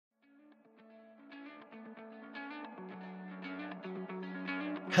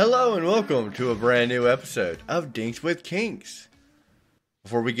Hello and welcome to a brand new episode of Dinks with Kinks.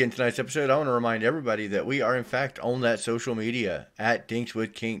 Before we get into tonight's episode, I want to remind everybody that we are in fact on that social media at Dinks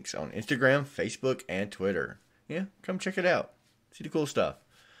with Kinks on Instagram, Facebook, and Twitter. Yeah, come check it out. See the cool stuff.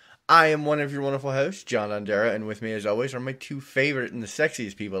 I am one of your wonderful hosts, John Undera, and with me as always are my two favorite and the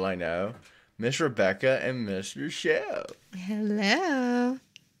sexiest people I know, Miss Rebecca and Mr. Shell. Hello.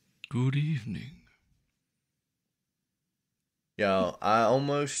 Good evening. Yo, I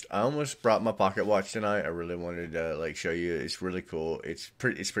almost brought my pocket watch tonight. I really wanted to show you. It's really cool. It's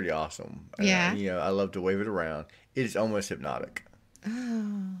pretty awesome. Yeah. I love to wave it around. It is almost hypnotic.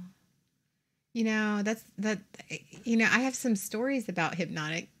 Oh. I have some stories about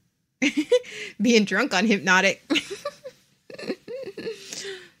hypnotic. Being drunk on hypnotic.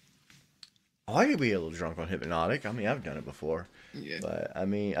 Oh, I could be a little drunk on hypnotic. I mean, I've done it before. Yeah. But, I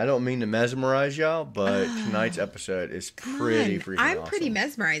mean, I don't mean to mesmerize y'all, but tonight's epised is pretty freaking I'm awesome. pretty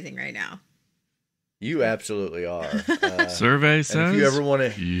mesmerizing right now. You absolutely are. Survey says. If you ever want to,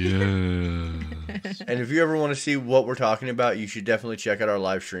 yes. and if you ever want to see what we're talking about, you should definitely check out our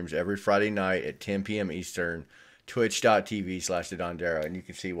live streams every Friday night at 10 p.m. Eastern, twitch.tv/thedondera, and you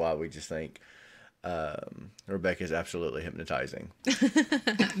can see why we just think Rebecca is absolutely hypnotizing.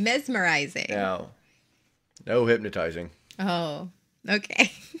 Mesmerizing. Now, no hypnotizing. Oh,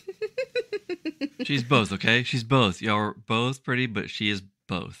 okay. She's both, okay? She's both. Y'all are both pretty, but she is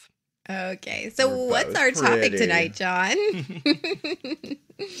both. Okay. So We're what's both our topic pretty. tonight, John?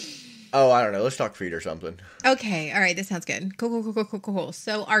 Oh, I don't know. Let's talk feet or something. Okay. All right. This sounds good. Cool.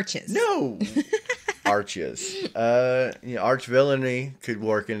 So arches. No. Arches. Arch villainy could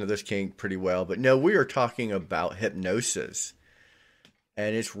work into this kink pretty well. But no, we are talking about hypnosis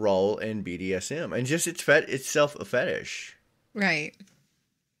and its role in BDSM. And just itself a fetish. Right.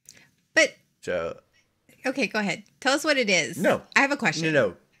 But, So, okay, go ahead. Tell us what it is. No. I have a question.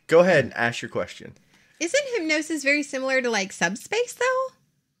 no. Go ahead and ask your question. Isn't hypnosis very similar to like subspace though?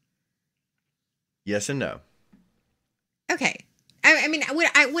 Yes and no. Okay. I mean, when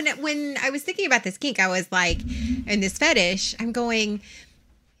I was thinking about this kink, I was like, and this fetish, I'm going,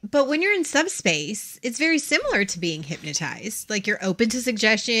 but when you're in subspace, it's very similar to being hypnotized. Like you're open to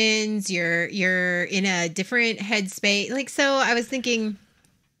suggestions, you're in a different headspace. Like, so I was thinking,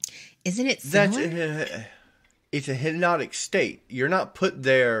 isn't it similar? It's a hypnotic state. You're not put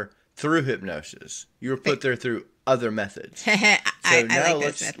there through hypnosis. You're put there through other methods. I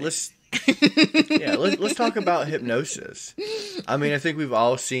like this method. Let's talk about hypnosis. I mean, I think we've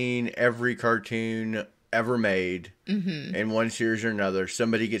all seen every cartoon ever made in one series or another.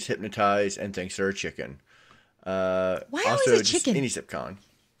 Somebody gets hypnotized and thinks they're a chicken. Why also, always a chicken? Any sitcom.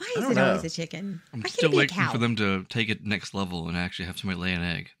 Why is it always a chicken? I'm Why can't still it be a waiting cow? for them to take it next level and actually have somebody lay an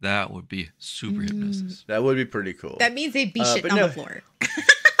egg. That would be super hypnosis. That would be pretty cool. That means they'd be shitting but on no. the floor.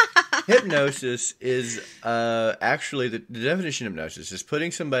 Hypnosis is actually the definition of hypnosis is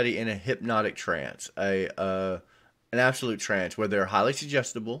putting somebody in a hypnotic trance, an absolute trance where they're highly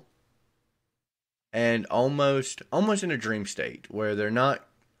suggestible and almost in a dream state where they're not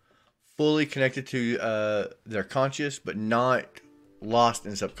fully connected to their conscious but not lost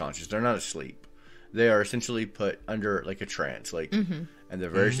in subconscious. They're not asleep. They are essentially put under like a trance, and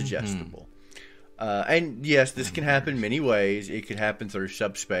they're very suggestible. And yes, this can happen many ways. It could happen through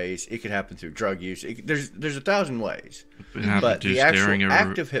subspace. It could happen through drug use. There's 1,000 ways. It happened But to the staring actual at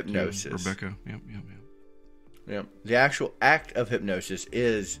act of hypnosis, Rebecca. Yep. the actual act of hypnosis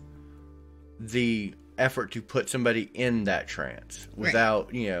is the effort to put somebody in that trance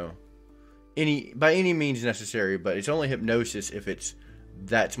without, by any means necessary. But it's only hypnosis if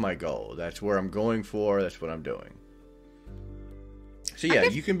that's my goal. That's where I'm going for. That's what I'm doing. So yeah,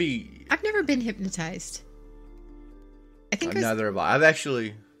 you can be. I've never been hypnotized. I think Neither have I. I've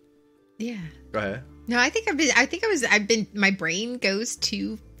actually. Yeah. Go ahead. No, my brain goes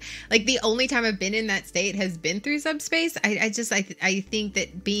to, like, the only time I've been in that state has been through subspace. I think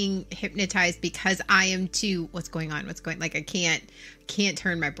that being hypnotized because I am too, like, I can't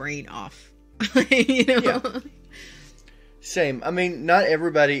turn my brain off, Yeah. Same. I mean, not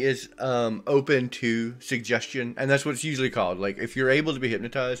everybody is open to suggestion, and that's what it's usually called. Like, if you're able to be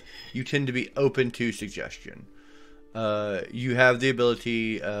hypnotized, you tend to be open to suggestion. You have the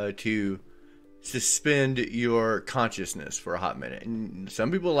ability to suspend your consciousness for a hot minute, and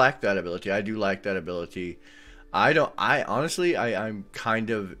some people lack that ability. I do lack that ability. I'm kind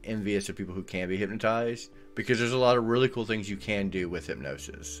of envious of people who can be hypnotized because there's a lot of really cool things you can do with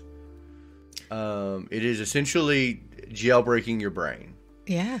hypnosis. It is essentially jailbreaking your brain.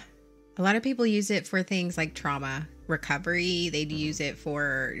 Yeah. A lot of people use it for things like trauma recovery. They'd use it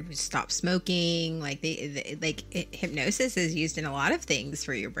for stop smoking. Like hypnosis is used in a lot of things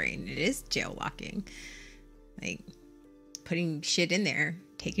for your brain. It is jail locking, like putting shit in there,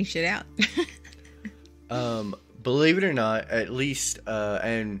 taking shit out. Believe it or not, at least,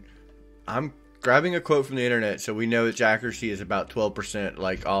 and I'm grabbing a quote from the internet, so we know its accuracy is about 12%,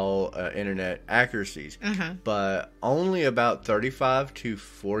 like all internet accuracies. But only about 35 to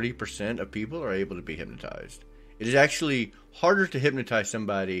 40% of people are able to be hypnotized. It is actually harder to hypnotize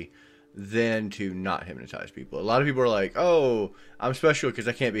somebody than to not hypnotize people. A lot of people are like, "Oh, I'm special because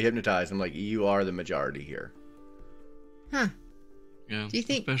I can't be hypnotized." I'm like, "You are the majority here." Huh? Yeah. Do you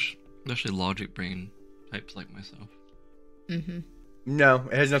think, especially logic brain types like myself? Mm-hmm. No,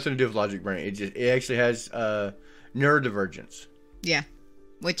 it has nothing to do with logic brain. It actually has neurodivergence. Yeah,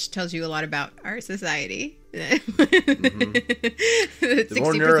 which tells you a lot about our society. Mm-hmm. The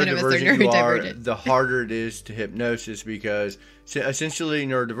more neurodivergent you are, the harder it is to hypnosis, because essentially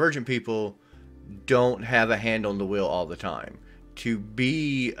neurodivergent people don't have a hand on the wheel all the time. To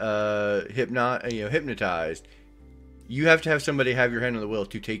be hypnotized, you have to have somebody have your hand on the wheel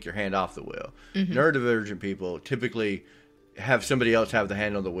to take your hand off the wheel. Mm-hmm. Neurodivergent people typically have somebody else have the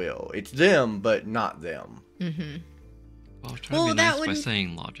hand on the wheel. It's them, but not them. Mm-hmm. Well, I was trying to be nice by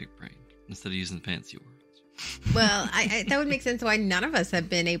saying logic brain instead of using fancy words. Well, I that would make sense why none of us have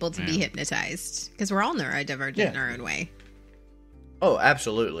been able to be hypnotized, because we're all neurodivergent in our own way. Oh,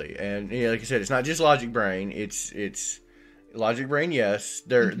 absolutely. And like I said, it's not just logic brain. It's logic brain. Yes,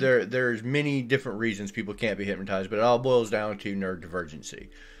 there's many different reasons people can't be hypnotized, but it all boils down to neurodivergency.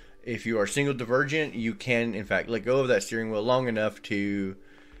 If you are single divergent, you can, in fact, let go of that steering wheel long enough to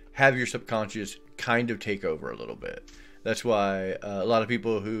have your subconscious kind of take over a little bit. That's why a lot of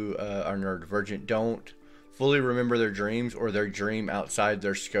people who are neurodivergent don't fully remember their dreams, or their dream outside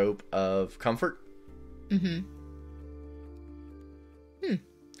their scope of comfort. Mm-hmm.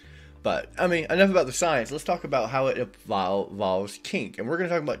 But, I mean, enough about the science. Let's talk about how it involves kink. And we're going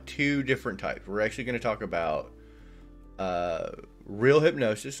to talk about two different types. We're actually going to talk about real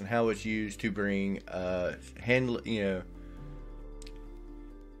hypnosis and how it's used to bring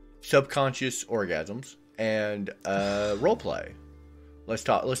subconscious orgasms, and role play. Let's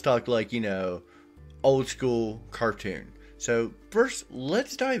talk like, old school cartoon. So first,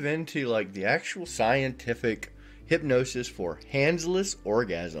 let's dive into like the actual scientific hypnosis for handless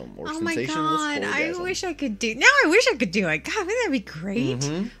orgasm, or sensationless orgasm. I wish I could do. Now I wish I could do it. God, wouldn't that be great?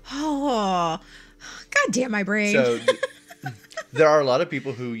 Mm-hmm. Oh, God damn my brain. So there are a lot of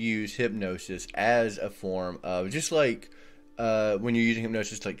people who use hypnosis as a form of, just like when you're using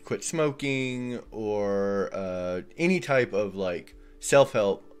hypnosis to like quit smoking, or any type of like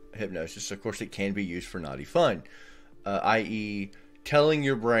self-help hypnosis. Of course, it can be used for naughty fun, i.e. telling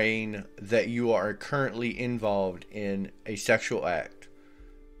your brain that you are currently involved in a sexual act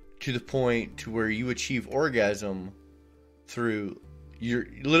to the point to where you achieve orgasm through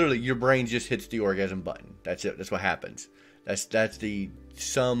your brain just hits the orgasm button. That's it. That's what happens. That's the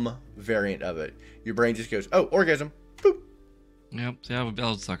some variant of it. Your brain just goes, "Oh, orgasm." Boop. Yep. See, I would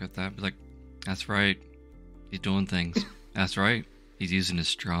suck at that. Be like, "That's right. He's doing things. That's right. He's using his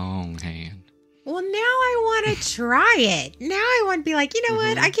strong hand." Well, now I want to try it. Now I want to be like, you know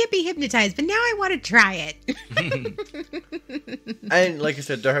what? I can't be hypnotized, but now I want to try it. And like I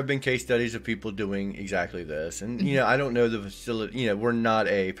said, there have been case studies of people doing exactly this. And, I don't know the facility. We're not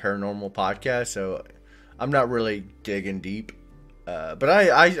a paranormal podcast, so I'm not really digging deep. But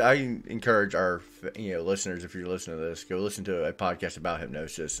I encourage our listeners, if you're listening to this, go listen to a podcast about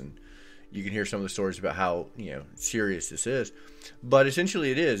hypnosis, and you can hear some of the stories about how serious this is. But essentially,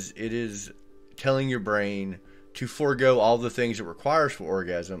 it is telling your brain to forego all the things it requires for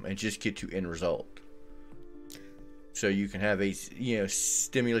orgasm and just get to end result. So you can have a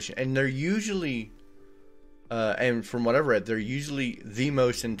stimulation, and they're usually, and from what I've read, they're usually the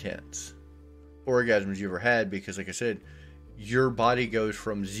most intense orgasms you ever had, because, like I said, your body goes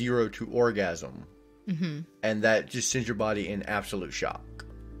from 0 to orgasm, and that just sends your body in absolute shock.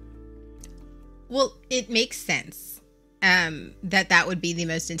 Well, it makes sense that would be the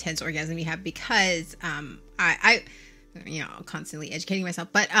most intense orgasm you have, because I constantly educating myself,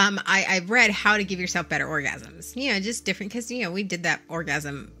 but I've read how to give yourself better orgasms. Just different, because we did that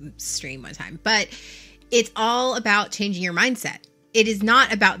orgasm stream one time, but it's all about changing your mindset. It is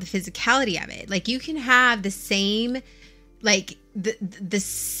not about the physicality of it. Like, you can have the same, like the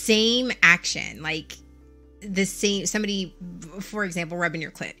same action, like the same, somebody, for example, rubbing your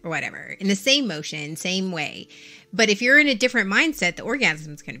clit or whatever, in the same motion, same way. But if you're in a different mindset, the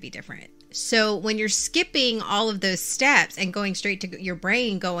orgasm is going to be different. So when you're skipping all of those steps and going straight to your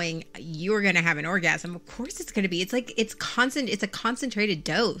brain going, you're going to have an orgasm. Of course it's going to be. It's like it's a concentrated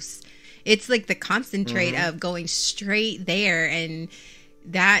dose. It's like the concentrate of going straight there, and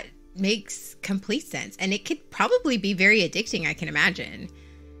that makes complete sense. And it could probably be very addicting, I can imagine.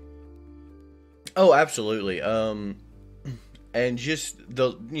 Oh, absolutely. And just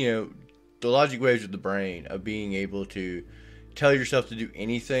the logic waves of the brain of being able to tell yourself to do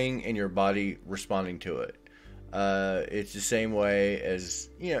anything and your body responding to it. It's the same way as,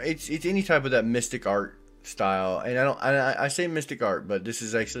 it's any type of that mystic art style. And I say mystic art, but this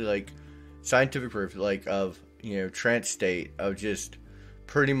is actually like scientific proof, like of, trance state of just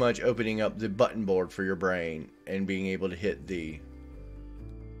pretty much opening up the button board for your brain and being able to hit the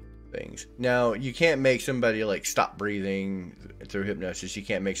things. Now, you can't make somebody like stop breathing through hypnosis. You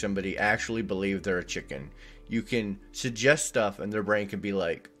can't make somebody actually believe they're a chicken. You can suggest stuff and their brain can be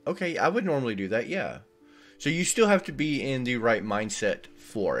like, okay, I would normally do that, yeah. So you still have to be in the right mindset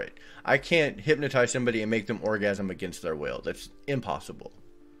for it. I can't hypnotize somebody and make them orgasm against their will. That's impossible.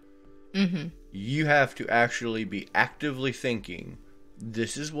 Mm-hmm. You have to actually be actively thinking,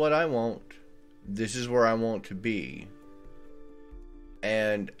 this is what I want. This is where I want to be.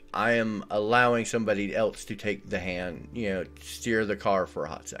 And I am allowing somebody else to take the hand, steer the car for a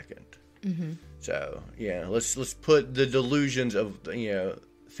hot second. Mm-hmm. So, let's put the delusions of,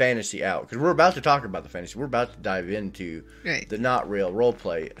 fantasy out. Because we're about to talk about the fantasy. We're about to dive into the not real role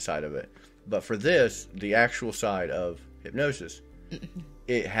play side of it. But for this, the actual side of hypnosis,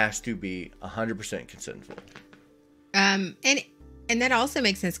 it has to be 100% consentful. And that also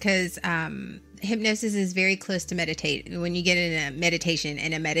makes sense because hypnosis is very close to meditate when you get in a meditation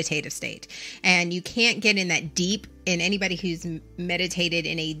in a meditative state, and you can't get in that deep in anybody who's meditated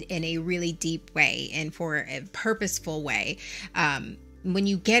in a really deep way and for a purposeful way. When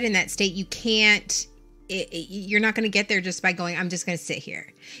you get in that state, you can't. You're not going to get there just by going, I'm just going to sit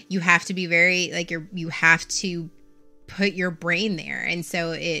here. You have to be very you have to put your brain there. And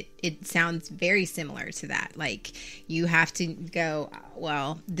so it sounds very similar to that. Like you have to go,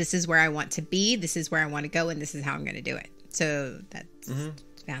 well, this is where I want to be. This is where I want to go. And this is how I'm going to do it. So that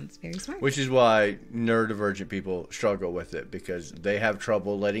sounds very smart. Which is why neurodivergent people struggle with it, because they have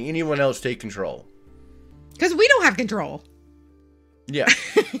trouble letting anyone else take control. Because we don't have control. Yeah.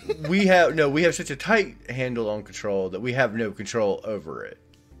 we have such a tight handle on control that we have no control over it.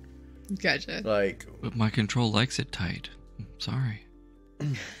 Gotcha. But my control likes it tight. I'm sorry.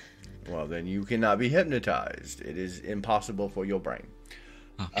 Well, then you cannot be hypnotized. It is impossible for your brain.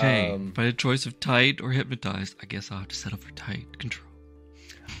 Okay. If I had a choice of tight or hypnotized, I guess I'll have to settle for tight control.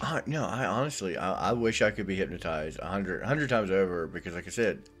 No, I honestly, I wish I could be hypnotized 100 times over, because like I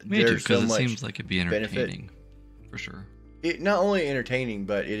said, Me too, there's so because much it seems like it'd be entertaining. benefit. For sure. It not only entertaining,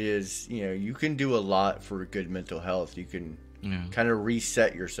 but it is, you can do a lot for good mental health. You can kind of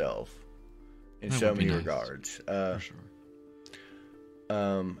reset yourself in That so would be many nice. regards. For sure.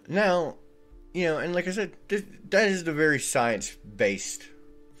 Now, and like I said, that is the very science-based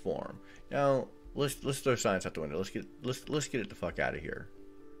form. Now, let's throw science out the window. Let's get it the fuck out of here.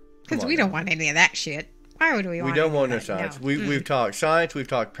 Because we don't want any of that shit. Why would we want? We don't want no that? science. No. We've talked science. We've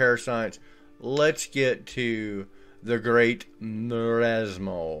talked parascience. Let's get to the great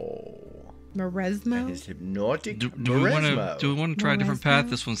Maresmo. Maresmo? And his hypnotic Do Maresmo. we want to try a different path?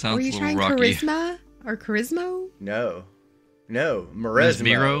 This one sounds Were a you little trying rocky. charisma or charismo? No, Maresmo.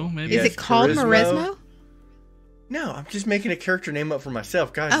 Mesmero, maybe? Is it called Maresmo? No, I'm just making a character name up for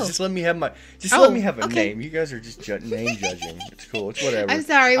myself, guys. Oh. Just let me have let me have a okay. name. You guys are just name judging. It's cool. It's whatever. I'm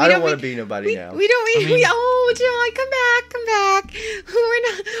sorry. I don't want to be nobody now. We don't. John, come back.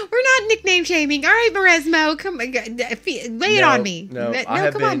 We're not nickname shaming. All right, Maresmo, come lay it on me. No, come I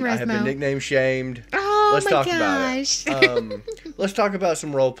on, Maresmo. have been nickname shamed. Oh Let's my talk gosh. about it. Let's talk about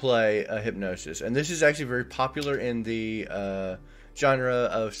some role play hypnosis, and this is actually very popular in the genre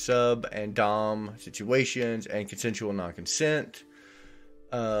of sub and dom situations and consensual non-consent,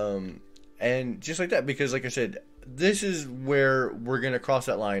 and just like that, because like I said, this is where we're gonna cross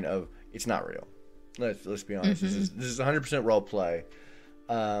that line of it's not real. Let's be honest. This is 100% role play,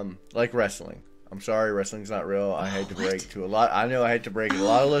 like wrestling. I'm sorry, wrestling's not real. I hate to break to a lot. I know I hate to break it. A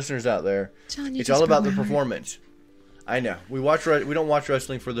lot of listeners out there. John, It's all about the performance. I know. We don't watch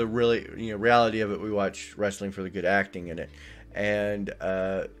wrestling for the reality of it. We watch wrestling for the good acting in it. And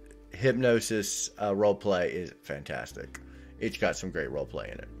hypnosis role play is fantastic. It's got some great role play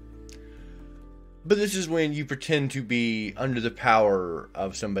in it. But this is when you pretend to be under the power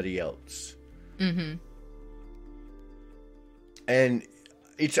of somebody else. Mm-hmm. And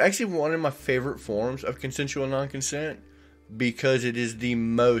it's actually one of my favorite forms of consensual non-consent, because it is the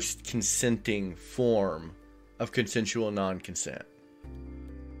most consenting form of consensual non-consent.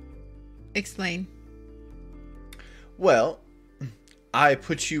 Explain. Well, I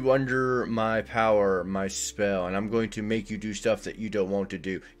put you under my power, my spell, and I'm going to make you do stuff that you don't want to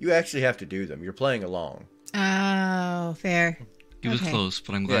do. You actually have to do them. You're playing along. Oh, fair. He was close,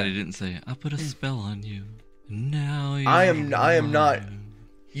 but I'm glad he didn't say, I put a spell on you. Now you're I am not mine."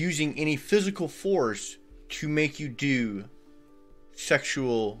 using any physical force to make you do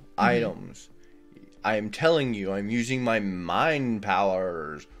sexual items. I am telling you, I'm using my mind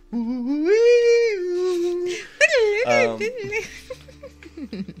powers.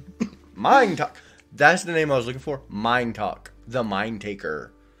 Mind Talk. That's the name I was looking for. Mind Talk. The Mind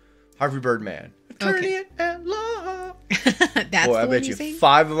Taker. Harvey Birdman. Turn it at law. That's Boy, the I one bet you you sing?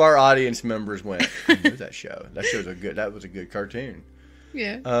 5 of our audience members went, I knew that show. That was a good cartoon.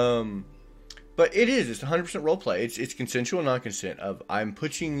 Yeah. But it's 100% role play. It's consensual non-consent of I'm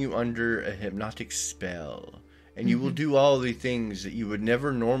putting you under a hypnotic spell, and you will do all the things that you would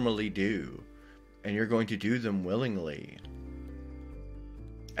never normally do, and you're going to do them willingly.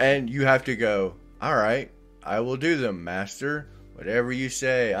 And you have to go, all right, I will do them, master. Whatever you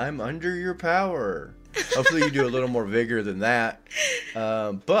say, I'm under your power. Hopefully you do a little more vigor than that.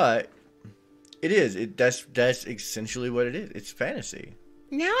 But it is. That's essentially what it is. It's fantasy.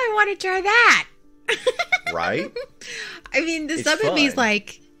 Now I want to try that. Right? I mean, the It's sub of me's fun.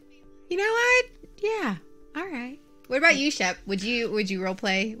 like, you know what? Yeah. All right. What about you, Shep? Would you role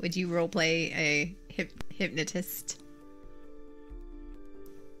play? Would you role play a hypnotist?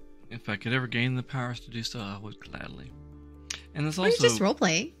 If I could ever gain the powers to do so, I would gladly. And this Or you also just role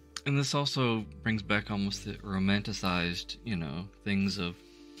play? And this also brings back almost the romanticized, things of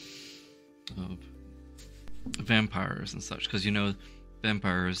vampires and such. Because,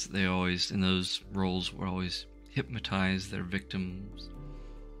 vampires, they always, in those roles, were always hypnotize their victims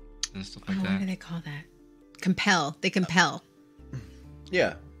and stuff like What that. do they call that? Compel. They compel.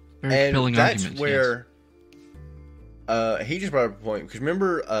 Yeah. Very compelling that's arguments, where he just brought up a point. Because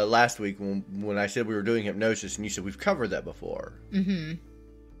remember last week when I said we were doing hypnosis and you said we've covered that before. Mm-hmm.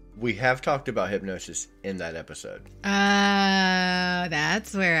 We have talked about hypnosis in that episode.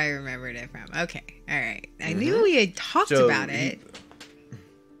 That's where I remembered it from. Okay. All right. I knew we had talked about it.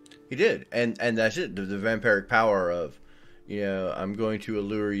 He did. And that's it. The vampiric power of, I'm going to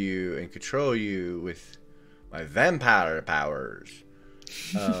allure you and control you with my vampire powers.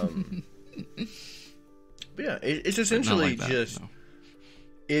 But yeah, it's essentially Not like that, just, no.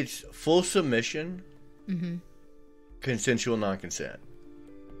 it's full submission, Mm-hmm. consensual non-consent.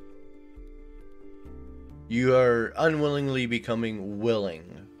 You are unwillingly becoming willing.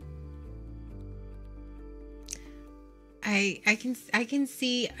 I can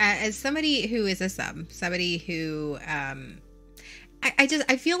see as somebody who is a sub, somebody who I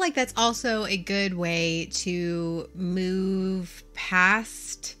feel like that's also a good way to move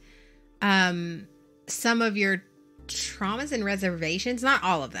past some of your traumas and reservations. Not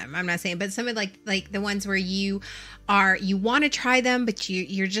all of them, I'm not saying, but some of like the ones where you want to try them, but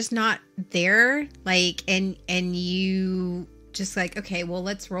you're just not there, like, and you just like, okay, well,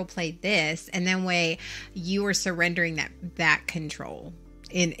 let's role play this, and then way you are surrendering that control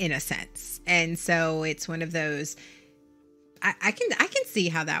in a sense. And so it's one of those, I can see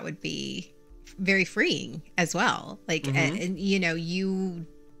how that would be very freeing as well. Like, and you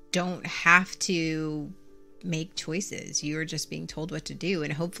don't have to make choices. You are just being told what to do,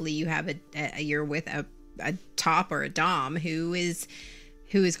 and hopefully you have you're with a top or a dom who is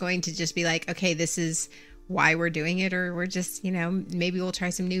going to just be like, okay, this is why we're doing it, or we're just, maybe we'll try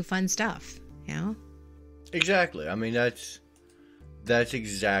some new fun stuff. Exactly. I mean, that's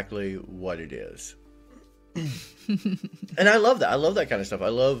exactly what it is. And I love that. I love that kind of stuff. I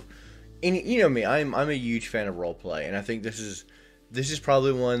love, and me, I'm a huge fan of role play, and I think this is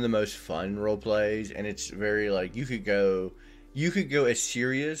probably one of the most fun role plays, and it's very like you could go as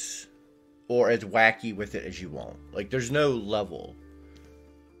serious or as wacky with it as you want. Like, there's no level.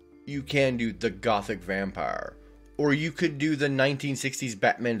 You can do the gothic vampire, or you could do the 1960s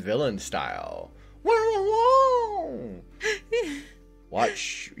Batman villain style.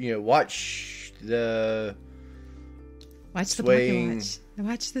 Watch the swaying, pocket watch.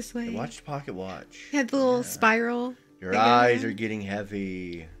 Watch this way. watch the pocket watch. Had the little spiral. Your eyes are getting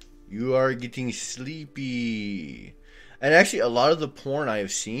heavy. You are getting sleepy. And actually, a lot of the porn I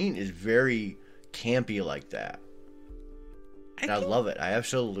have seen is very campy like that. And I love it. I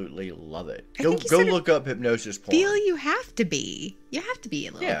absolutely love it. Go look up hypnosis porn. You have to be. You have to be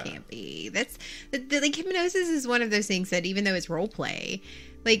a little campy. That's like hypnosis is one of those things that even though it's role play,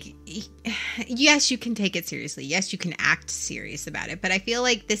 like, yes, you can take it seriously. Yes, you can act serious about it. But I feel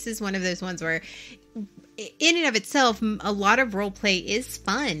like this is one of those ones where, in and of itself, a lot of role play is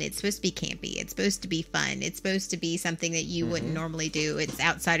fun. It's supposed to be campy. It's supposed to be fun. It's supposed to be something that you wouldn't normally do. It's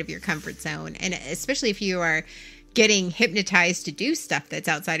outside of your comfort zone. And especially if you are getting hypnotized to do stuff that's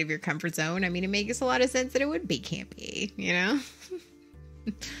outside of your comfort zone, I mean, it makes a lot of sense that it would be campy, you know?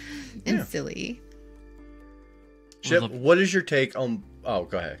 And silly. Chip, what is your take on... Oh,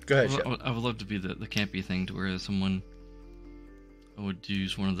 go ahead. Go ahead, Chip. I would love to be the campy thing to where someone would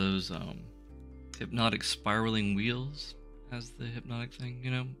use one of those hypnotic spiraling wheels as the hypnotic thing,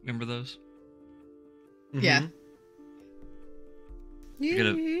 you know? Remember those? Yeah.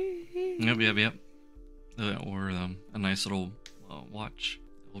 Yep. Or a nice little watch,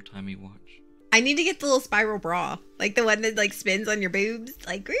 old-timey watch. I need to get the little spiral bra, like the one that like spins on your boobs,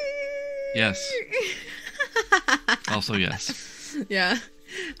 like. Yes. Also, yes. Yeah,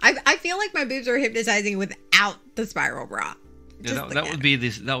 I feel like my boobs are hypnotizing without the spiral bra. Yeah, that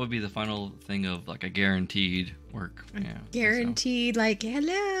would be the final thing of like a guaranteed work. Yeah, guaranteed, so. Like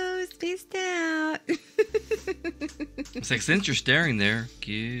hello, spaced out. It's like, since you're staring there,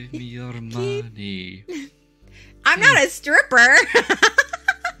 give me your money. I'm not a stripper.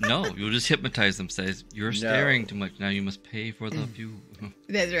 No, you'll just hypnotize them. Says you're staring too much. Now you must pay for the view.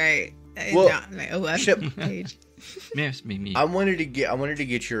 That's right. Well, not my OF page. Yes, me. I wanted to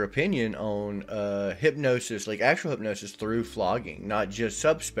get your opinion on hypnosis, like actual hypnosis through flogging, not just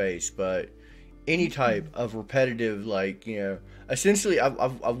subspace, but any type of repetitive, like, you know, essentially.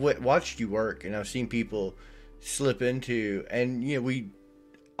 I've watched you work, and I've seen people slip into, and you know, we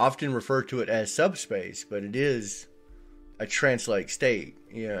often refer to it as subspace, but it is a trance-like state.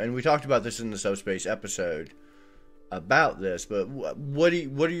 You know, and we talked about this in the subspace episode about this, but what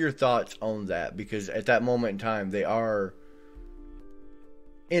are your thoughts on that? Because at that moment in time, they are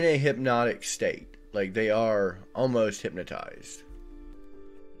in a hypnotic state, like they are almost hypnotized.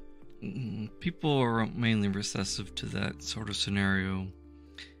 People are mainly recessive to that sort of scenario.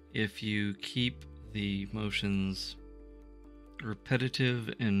 If you keep the motions repetitive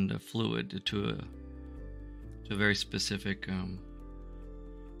and fluid to a very specific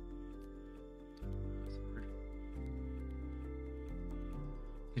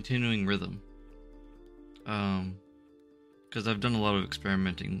continuing rhythm, because I've done a lot of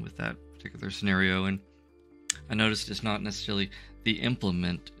experimenting with that particular scenario, and I noticed it's not necessarily the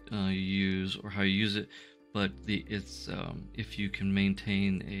implement you use or how you use it, but it's if you can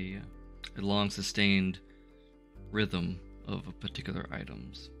maintain a long sustained rhythm of a particular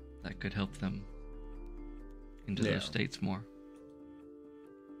items, that could help them into those states more.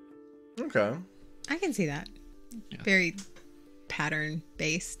 Okay, I can see that. Yeah. Very pattern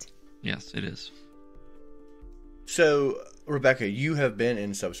based. Yes, it is. So, Rebecca, you have been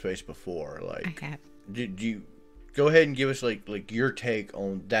in subspace before. Like, I have. Did you go ahead and give us like your take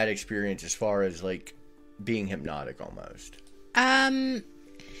on that experience as far as like being hypnotic almost?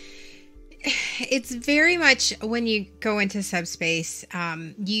 It's very much when you go into subspace,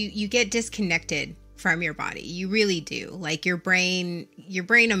 you get disconnected from your body. You really do. Like your brain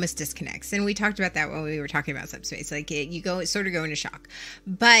almost disconnects. And we talked about that when we were talking about subspace. Like you go into shock.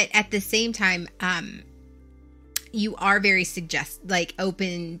 But at the same time, you are very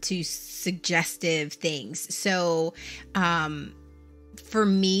open to suggestive things. So, for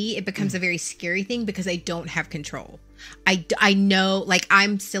me, it becomes a very scary thing because I don't have control. I know, like,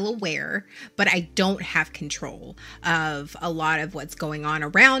 I'm still aware, but I don't have control of a lot of what's going on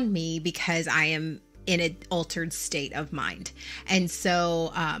around me because I am in an altered state of mind. And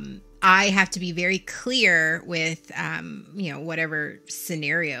so, I have to be very clear with, whatever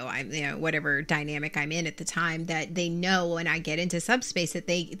scenario whatever dynamic I'm in at the time, that they know when I get into subspace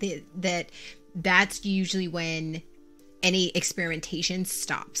that that's usually when any experimentation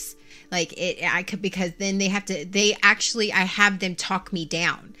stops. Like because then I have them talk me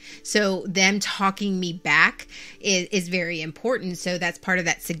down. So them talking me back is very important. So that's part of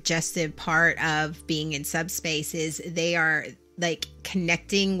that suggestive part of being in subspace, is they are like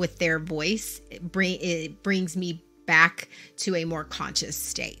connecting with their voice. It brings me back to a more conscious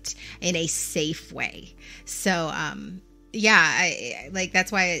state in a safe way. So,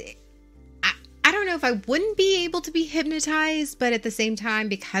 that's why I don't know if I wouldn't be able to be hypnotized, but at the same time,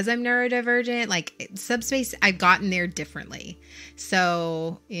 because I'm neurodivergent, like subspace, I've gotten there differently.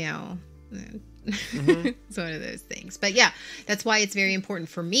 So, it's one of those things. But yeah, that's why it's very important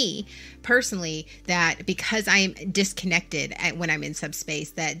for me personally that because I'm disconnected when I'm in subspace,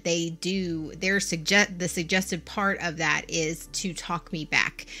 that the suggested part of that is to talk me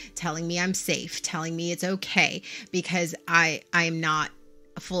back, telling me I'm safe, telling me it's okay, because I am not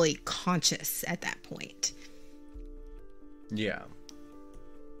fully conscious at that point. Yeah.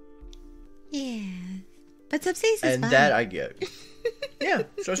 Yeah. But subspace is And fun. that I get. Yeah,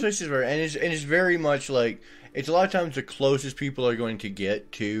 subspace is very, and it's very much like, it's a lot of times the closest people are going to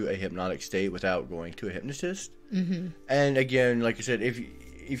get to a hypnotic state without going to a hypnotist. Mm-hmm. And again, like I said,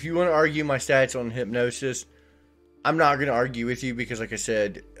 if you want to argue my stats on hypnosis, I'm not going to argue with you because, like I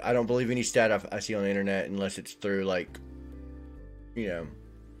said, I don't believe any stat I see on the internet unless it's through, like, you know,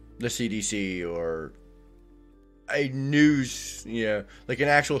 the CDC or a news, you know, like an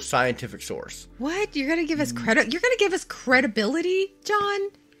actual scientific source. What? You're gonna give us credit? You're gonna give us credibility, John?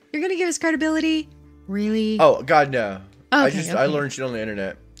 You're gonna give us credibility? Really? Oh God, no! Okay, I learned shit on the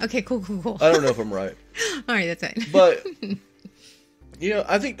internet. Okay, cool. I don't know if I'm right, All right, that's fine. but you know,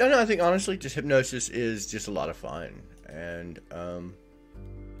 I think honestly, just hypnosis is just a lot of fun, and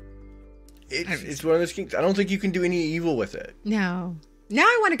it's one of those kinks. I don't think you can do any evil with it. No. Now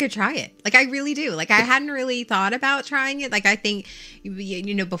I want to go try it. Like, I really do. Like, I hadn't really thought about trying it. Like, I think,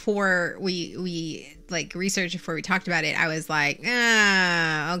 you know, before we like researched, before we talked about it, I was like,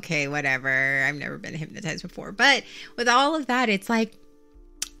 okay, whatever. I've never been hypnotized before. But with all of that, it's like,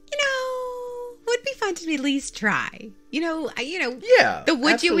 you know, would be fun to at least try. Yeah, the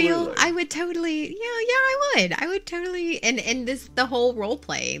would absolutely. you wheel, I would totally, I would totally, and this, the whole role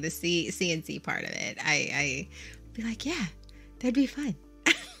play, the CNC part of it, I be like, yeah, that'd be fun.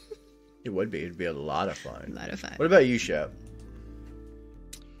 It would be. It'd be a lot of fun. A lot of fun. What about you, Shep?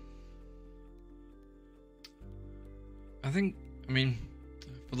 I think, I mean,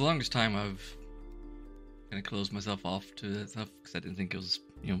 for the longest time, I've kind of closed myself off to that stuff because I didn't think it was,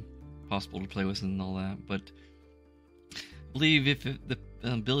 you know, possible to play with and all that. But I believe if the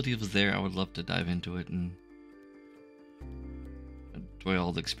ability was there, I would love to dive into it and enjoy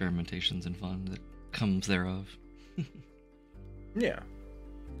all the experimentations and fun that comes thereof. Yeah.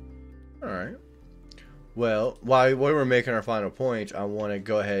 All right. Well, while we're making our final points, I want to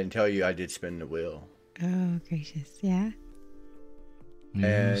go ahead and tell you I did spin the wheel. Oh, gracious. Yeah.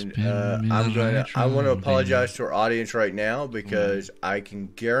 And I want to apologize to our audience right now because I can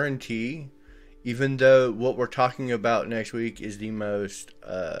guarantee, even though what we're talking about next week is the most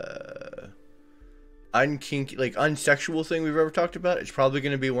unkinky, like unsexual thing we've ever talked about, it's probably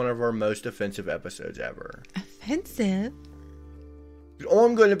going to be one of our most offensive episodes ever. Offensive?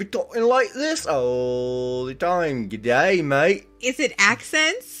 I'm going to be talking like this all the time. G'day, mate. Is it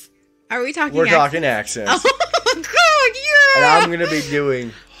accents? Are we talking We're accents? talking accents. Oh, God, yeah! And I'm going to be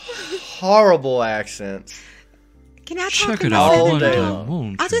doing horrible accents. Can I talk Check in it out all one day time, long.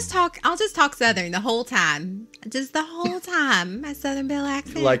 won't I'll you? just talk Southern the whole time. Just the whole time. My Southern Belle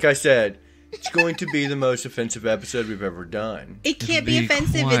accent. Like I said, it's going to be the most offensive episode we've ever done. it can't It'll be be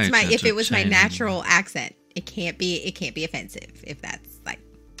offensive. quite If it was my entertaining. natural accent. It can't be offensive if that's like.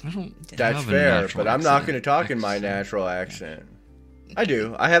 I don't That's have a fair, natural but I'm not accent. going to talk in my natural accent. I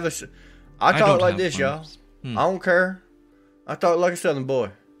do. I talk don't like have this, one. y'all. I don't care. I talk like a Southern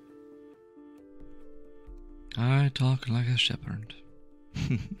boy. I talk like a shepherd.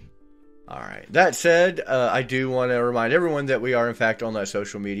 All right. That said, I do want to remind everyone that we are, in fact, on that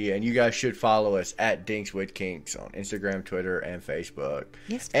social media, and you guys should follow us at Dinks with Kinks on Instagram, Twitter, and Facebook.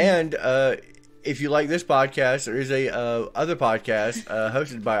 Yes, please. And if you like this podcast, there is a other podcast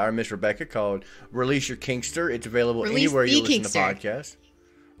hosted by our Miss Rebecca called Release Your Kinkster. It's available Release anywhere you the listen Kinkster. to podcasts.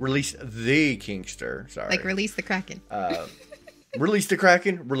 Release the Kinkster. Sorry. Like release the Kraken. Release the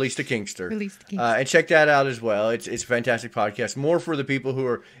Kraken, release the Kinkster. Release the Kinkster. And check that out as well. It's a fantastic podcast. More for the people who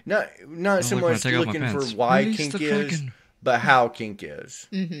are not so look when I much take off my looking for pants. why Release kink the is, Kraken. but how kink is.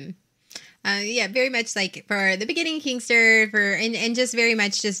 Yeah, very much like for the beginning Kinkster, and just very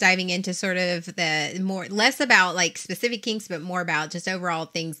much just diving into sort of the less about like specific kinks, but more about just overall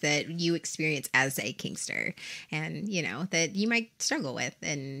things that you experience as a Kinkster, and you know that you might struggle with,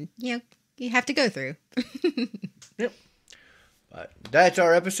 and you know you have to go through. Yep. But that's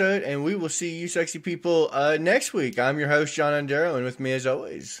our episode, and we will see you sexy people next week. I'm your host, John Undero, and with me as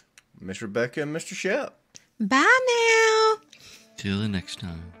always, Miss Rebecca and Mr. Shep. Bye now. Till the next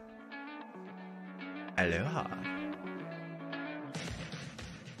time. Aloha.